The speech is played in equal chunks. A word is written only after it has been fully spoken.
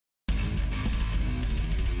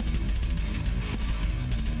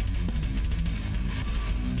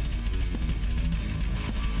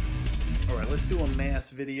let's do a mass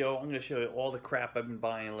video. I'm going to show you all the crap I've been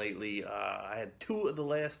buying lately. I had 2 of the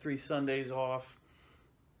last 3 Sundays off,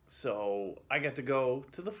 so I got to go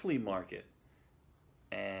to the flea market.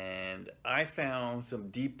 And I found some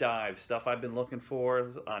deep dive stuff I've been looking for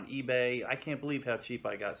on eBay. I can't believe how cheap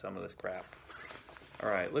I got some of this crap.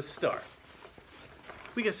 Alright, let's start.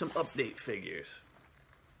 We got some update figures.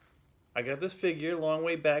 I got this figure long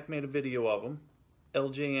way back, made a video of them.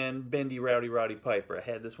 LJN Bendy Rowdy Roddy Piper. I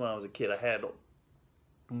had this when I was a kid. I had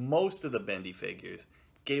most of the Bendy figures.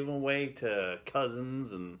 Gave them away to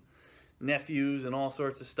cousins and nephews and all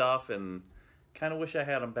sorts of stuff, and kind of wish I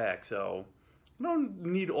had them back. So I don't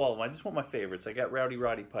need all of them. I just want my favorites. I got Rowdy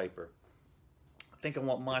Roddy Piper. I think I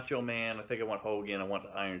want Macho Man. I think I want Hogan. I want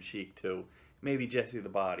the Iron Sheik too. Maybe Jesse the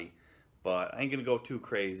Body. But I ain't gonna go too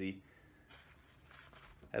crazy.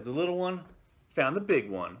 Had the little one. Found the big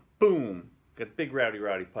one. Boom. Got big Rowdy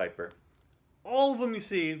Roddy Piper. All of them you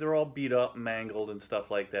see, they're all beat up, mangled, and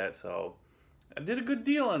stuff like that. So I did a good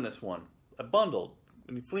deal on this one. I bundled.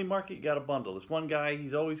 When you flea market, you got a bundle. This one guy,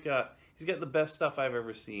 he's got the best stuff I've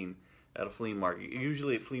ever seen at a flea market.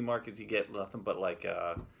 Usually at flea markets, you get nothing but like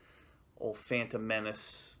old Phantom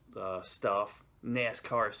Menace stuff,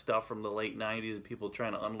 NASCAR stuff from the late 90s, and people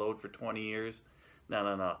trying to unload for 20 years.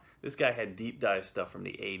 No. This guy had deep dive stuff from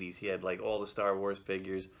the 80s. He had like all the Star Wars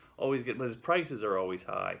figures. Always good, but his prices are always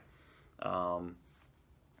high.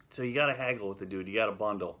 So you gotta haggle with the dude. You gotta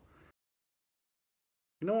bundle.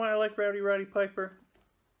 You know why I like Rowdy Roddy Piper?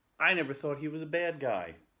 I never thought he was a bad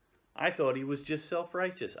guy. I thought he was just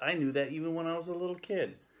self-righteous. I knew that even when I was a little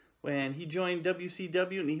kid. When he joined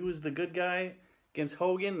WCW and he was the good guy against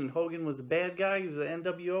Hogan, and Hogan was the bad guy, he was the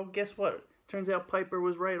NWO, guess what? Turns out Piper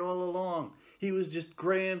was right all along. He was just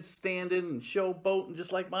grandstanding and showboating,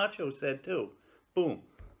 just like Macho said too. Boom.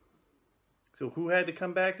 So who had to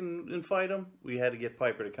come back and fight him? We had to get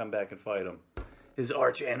Piper to come back and fight him. His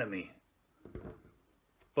arch enemy.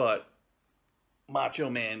 But Macho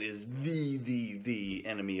Man is the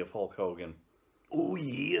enemy of Hulk Hogan. Oh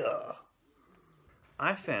yeah.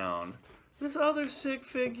 I found this other sick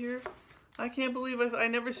figure. I can't believe I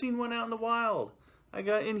never seen one out in the wild. I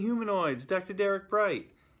got Inhumanoids Dr. Derek Bright.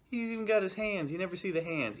 He even got his hands. You never see the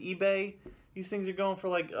hands. eBay, these things are going for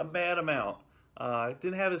like a bad amount.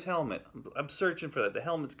 Didn't have his helmet. I'm searching for that. The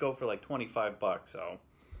helmets go for like 25 bucks. So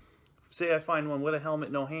say I find one with a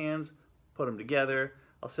helmet, no hands, put them together.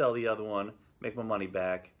 I'll sell the other one, make my money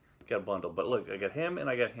back, get a bundle. But look, I got him and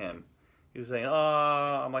I got him. He was saying,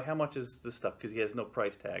 I'm like, how much is this stuff? Because he has no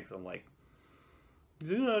price tags. I'm like,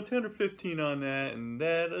 10 or 15 on that, and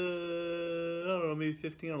that, I don't know, maybe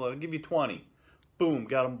 15. I'll give you 20. Boom,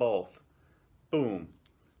 got them both. Boom.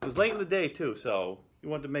 It was late in the day too, so he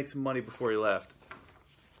wanted to make some money before he left.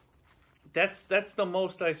 That's the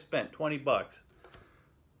most I spent, 20 bucks.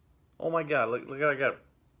 Oh my God, look what I got.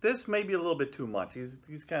 This may be a little bit too much.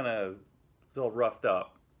 He's kind of, he's all roughed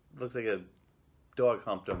up. Looks like a dog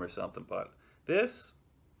humped him or something, but this,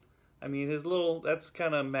 I mean, his little, that's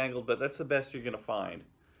kind of mangled, but that's the best you're going to find.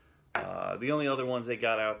 The only other ones they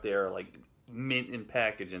got out there are like mint and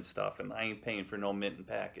package and stuff, and I ain't paying for no mint and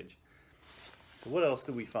package. So what else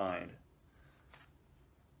do we find?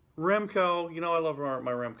 Remco, you know I love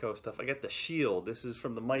my Remco stuff. I got the shield. This is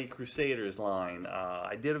from the Mighty Crusaders line.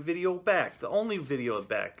 I did a video back, the only video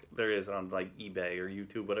back there is on like eBay or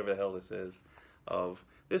YouTube, whatever the hell this is, of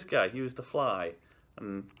this guy. He was the Fly.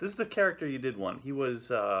 And this is the character you did one. He was,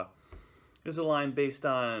 there's a line based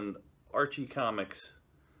on Archie Comics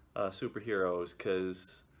superheroes,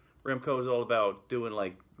 because Remco is all about doing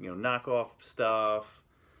like, you know, knockoff stuff.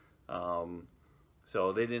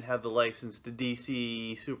 So they didn't have the license to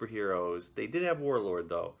DC superheroes. They did have Warlord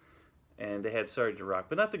though, and they had Sergeant Rock,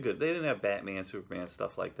 but not the good. They didn't have Batman, Superman,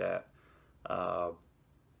 stuff like that.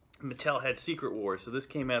 Mattel had Secret Wars, so this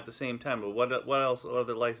came out at the same time. But what else? What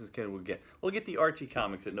other license can we get? We'll get the Archie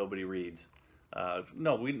comics that nobody reads.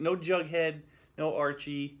 No Jughead, no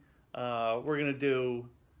Archie. We're gonna do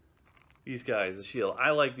these guys, the Shield.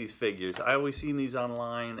 I like these figures. I always seen these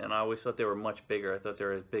online, and I always thought they were much bigger. I thought they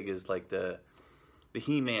were as big as like the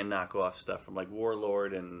He-Man knockoff stuff from like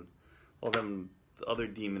Warlord and all them other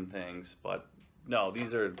demon things. But no,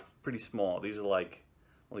 these are pretty small. These are like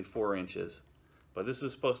only 4 inches. But this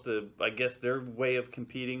was supposed to, I guess, their way of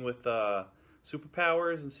competing with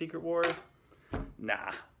Superpowers and Secret Wars.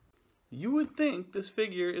 Nah. You would think this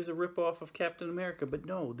figure is a ripoff of Captain America, but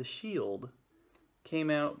no, the Shield came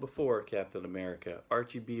out before Captain America.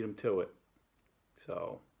 Archie beat him to it.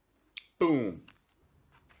 So, boom.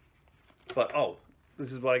 But, oh,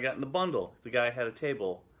 this is what I got in the bundle. The guy had a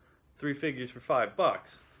table. 3 figures for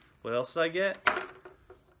 $5. What else did I get?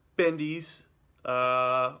 Bendy's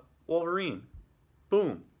Wolverine.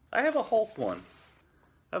 Boom. I have a Hulk one.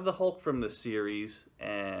 I have the Hulk from this series,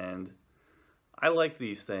 and I like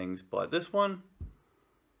these things, but this one,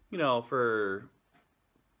 you know, for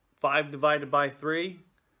 5 divided by 3,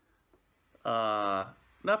 not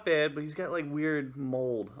bad, but he's got like weird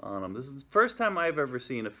mold on him. This is the first time I've ever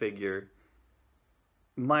seen a figure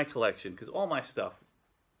in my collection, because all my stuff,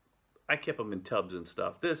 I kept them in tubs and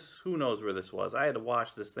stuff. This, who knows where this was. I had to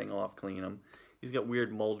wash this thing off, clean him. He's got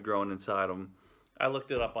weird mold growing inside him. I looked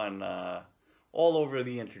it up on all over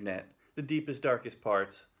the internet, the deepest, darkest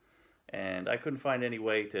parts, and I couldn't find any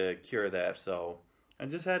way to cure that, so I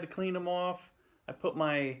just had to clean them off. I put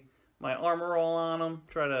my armor all on them,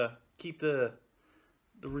 try to keep them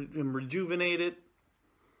rejuvenated.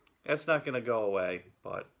 That's not going to go away,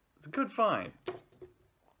 but it's a good find.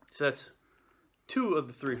 So that's 2 of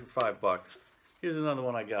the 3 for $5. Here's another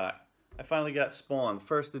one I got. I finally got Spawn,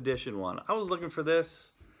 first edition one. I was looking for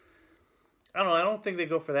this. I don't know, I don't think they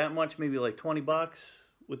go for that much, maybe like 20 bucks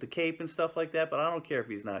with the cape and stuff like that, but I don't care if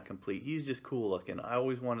he's not complete. He's just cool looking. I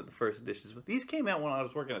always wanted the first editions, but these came out when I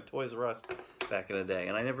was working at Toys R Us back in the day,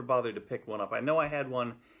 and I never bothered to pick one up. I know I had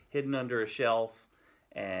one hidden under a shelf,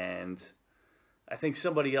 and I think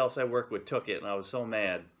somebody else I worked with took it, and I was so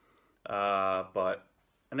mad. But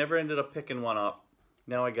I never ended up picking one up.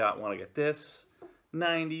 Now I got one. I got this,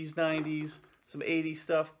 90s, some 80s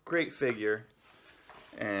stuff, great figure,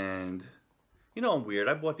 and you know I'm weird.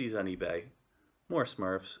 I bought these on eBay. More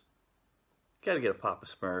Smurfs. Gotta get a Papa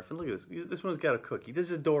Smurf. And look at this. This one's got a cookie. This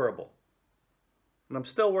is adorable. And I'm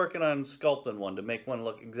still working on sculpting one to make one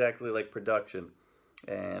look exactly like production.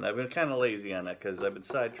 And I've been kind of lazy on that because I've been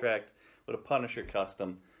sidetracked with a Punisher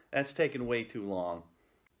custom. That's taken way too long.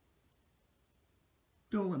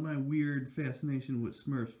 Don't let my weird fascination with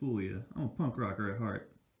Smurfs fool you. I'm a punk rocker at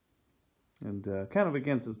heart. And kind of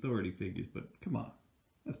against authority figures, but come on.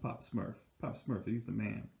 That's Papa Smurf. Papa Smurf, he's the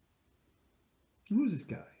man. Who's this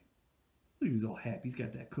guy? Look, he's all happy. He's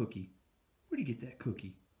got that cookie. Where'd he get that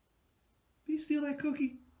cookie? Did he steal that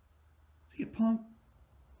cookie? Is he a punk?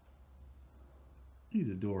 He's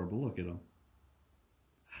adorable. Look at him.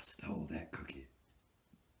 I stole that cookie.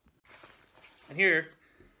 And here,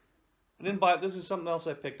 I didn't buy it. This is something else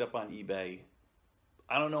I picked up on eBay.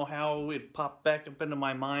 I don't know how it popped back up into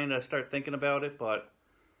my mind. I start thinking about it, but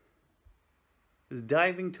this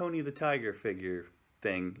diving Tony the Tiger figure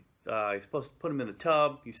thing. You're supposed to put him in the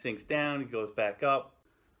tub. He sinks down. He goes back up.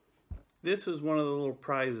 This was one of the little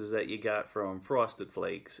prizes that you got from Frosted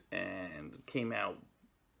Flakes, and came out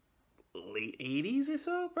late 80s or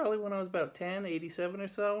so, probably when I was about 10, 87 or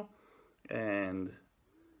so. And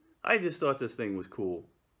I just thought this thing was cool.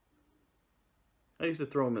 I used to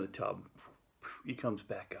throw him in the tub. He comes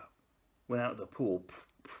back up. Went out in the pool.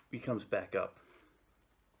 He comes back up.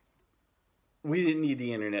 We didn't need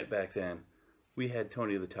the internet back then. We had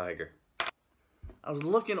Tony the Tiger. I was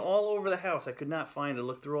looking all over the house. I could not find it.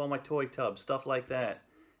 Looked through all my toy tubs, stuff like that.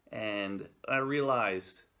 And I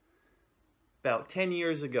realized about 10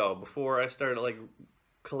 years ago, before I started like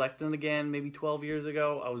collecting again, maybe 12 years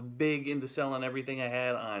ago, I was big into selling everything I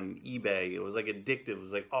had on eBay. It was like addictive. It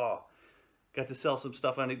was like, oh, got to sell some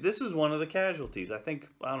stuff on it. This is one of the casualties. I think,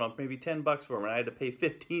 I don't know, maybe 10 bucks for them, and I had to pay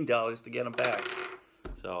 $15 to get them back.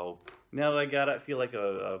 So now that I got it, I feel like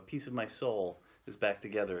a piece of my soul is back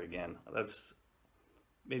together again. That's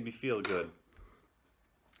made me feel good.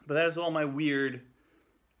 But that is all my weird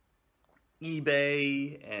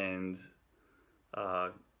eBay and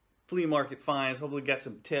flea market finds. Hopefully got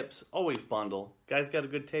some tips. Always bundle. Guys got a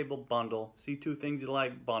good table, bundle. See 2 things you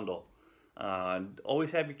like, bundle.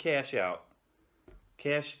 Always have your cash out.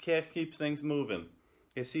 Cash keeps things moving.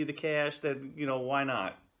 You see the cash, that, you know, why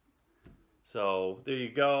not? So there you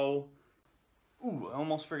go. Ooh, I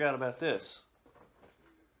almost forgot about this.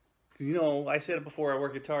 You know, I said it before, I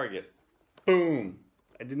work at Target. Boom!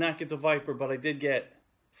 I did not get the Viper, but I did get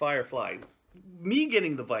Firefly. Me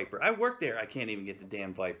getting the Viper. I work there, I can't even get the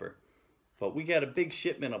damn Viper. But we got a big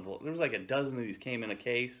shipment of, there was like a dozen of these came in a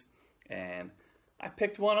case, and I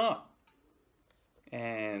picked one up.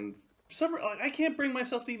 And I can't bring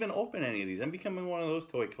myself to even open any of these. I'm becoming one of those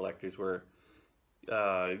toy collectors where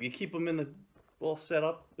you keep them in the, all set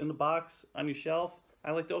up in the box on your shelf.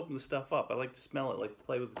 I like to open the stuff up. I like to smell it, like to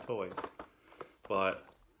play with the toys. But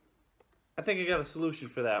I think I got a solution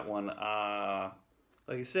for that one.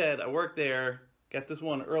 Like I said, I worked there, got this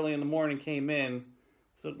one early in the morning, came in.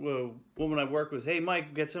 So the woman I work with was, hey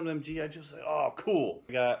Mike, get some of them GI Joe. Like, oh, cool.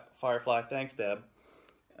 I got Firefly, thanks Deb.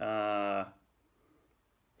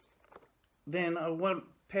 Then I went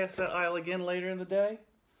past that aisle again later in the day.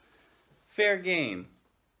 Fair game.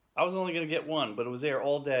 I was only going to get one, but it was there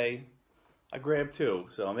all day. I grabbed 2,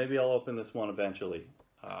 so maybe I'll open this one eventually.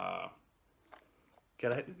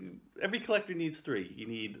 Every collector needs 3. You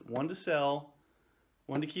need 1 to sell,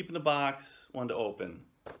 1 to keep in the box, 1 to open.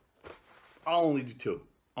 I'll only do 2.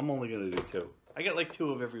 I'm only going to do 2. I got like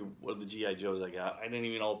 2 of every one of the GI Joes I got. I didn't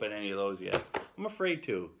even open any of those yet. I'm afraid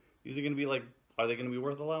to. These are going to be like, are they going to be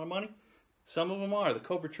worth a lot of money? Some of them are. The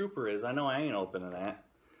Cobra Trooper is. I know I ain't opening that.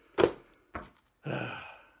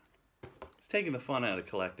 It's taking the fun out of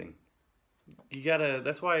collecting. You gotta,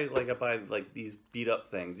 that's why like I buy like these beat up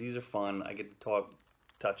things. These are fun. I get to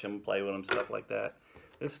touch them, play with them, stuff like that.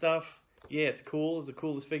 This stuff, yeah, it's cool. It's the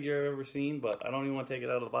coolest figure I've ever seen, but I don't even want to take it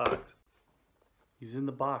out of the box. He's in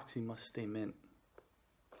the box. He must stay mint.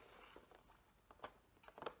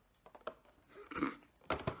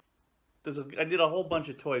 I did a whole bunch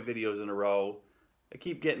of toy videos in a row. I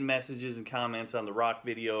keep getting messages and comments on the rock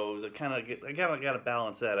videos. I kind of got to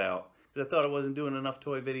balance that out because I thought I wasn't doing enough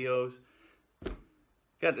toy videos.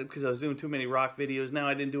 Because I was doing too many rock videos. Now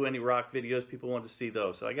I didn't do any rock videos. People wanted to see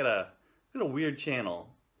those, so I got a weird channel.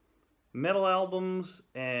 Metal albums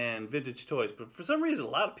and vintage toys, but for some reason a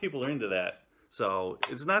lot of people are into that. So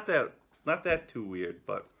it's not that too weird.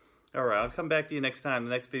 But all right, I'll come back to you next time.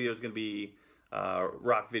 The next video is going to be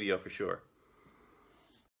rock video for sure.